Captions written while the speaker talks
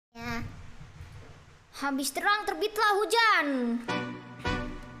Habis terang terbitlah hujan.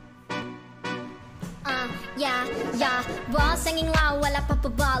 Yeah, boss singing loud while I pop a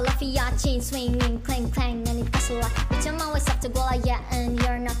ball off your chain swinging, clang clang, and it goes a lot. Bitch, I'm always up to go like yeah, and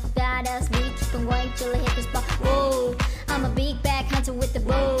you're not badass. We keep on going till I hit the spot. Whoa, I'm a big bag hunter with the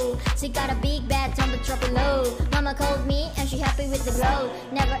bow. She got a big bag, jump but drop it low. Mama called me and she happy with the growth.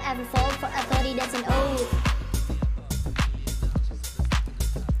 Never ever fall for authority, that's an oath.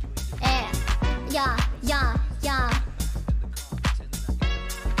 Yeah.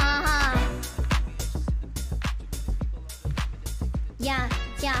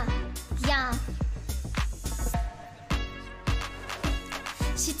 Yeah.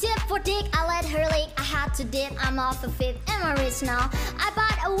 She did for dick, I let her lick. I had to dip, I'm off a fifth, am I rich now? I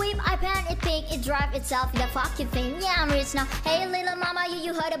bought a whip, I paint it pink, it drive itself, the fuck you think? Yeah, I'm rich now. Hey little mama,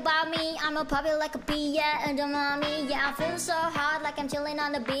 you heard about me. I'm a puppy like a bee, yeah, Edamame. Yeah, I feel so hot like I'm chilling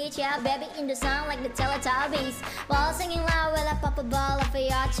on the beach. Yeah, baby in the sun like the Teletubbies. While singing loud while I pop a ball off of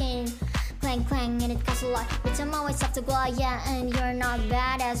your chin. Clang clang and it costs a lot. Bitch, I'm always up to go, yeah, and you're not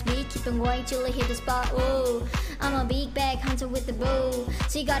badass. We keep on going till we hit the spot. Ooh, I'm a big bag hunter with the bow.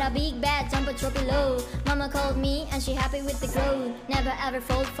 She got a big bag, jump a trophy low. Mama called me and she happy with the growth. Never ever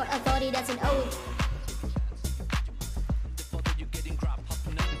fold for authority, that's an oath.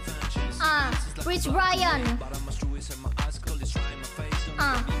 Rich Brian.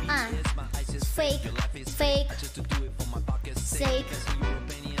 Fake. Sake.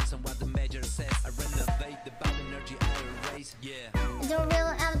 Don't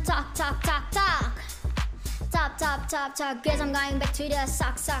really ever talk. Top. Guess I'm going back to the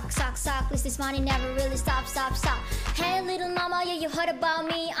sock. Cause this money never really stop. Hey little mama, yeah, you heard about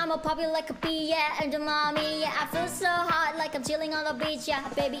me. I'm a puppy like a bee, yeah, and the mommy. Yeah, I feel so hot like I'm chilling on the beach. Yeah,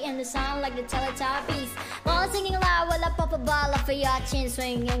 baby in the sun like the Teletubbies. While singing loud while I pop a ball off of your chin,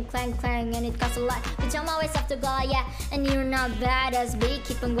 swinging, clang, and it costs a lot. Bitch, I'm always up to go, yeah, and you're not badass. We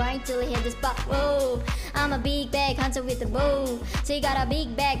keep on going till we hit the spot. Whoa, I'm a big bag hunter with the bow. She got a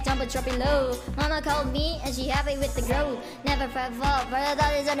big bag, jump a trophy low. Mama called me and she happy with the growth. Never fall for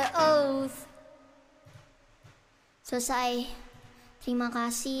that is an oath. Selesai. Terima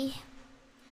kasih.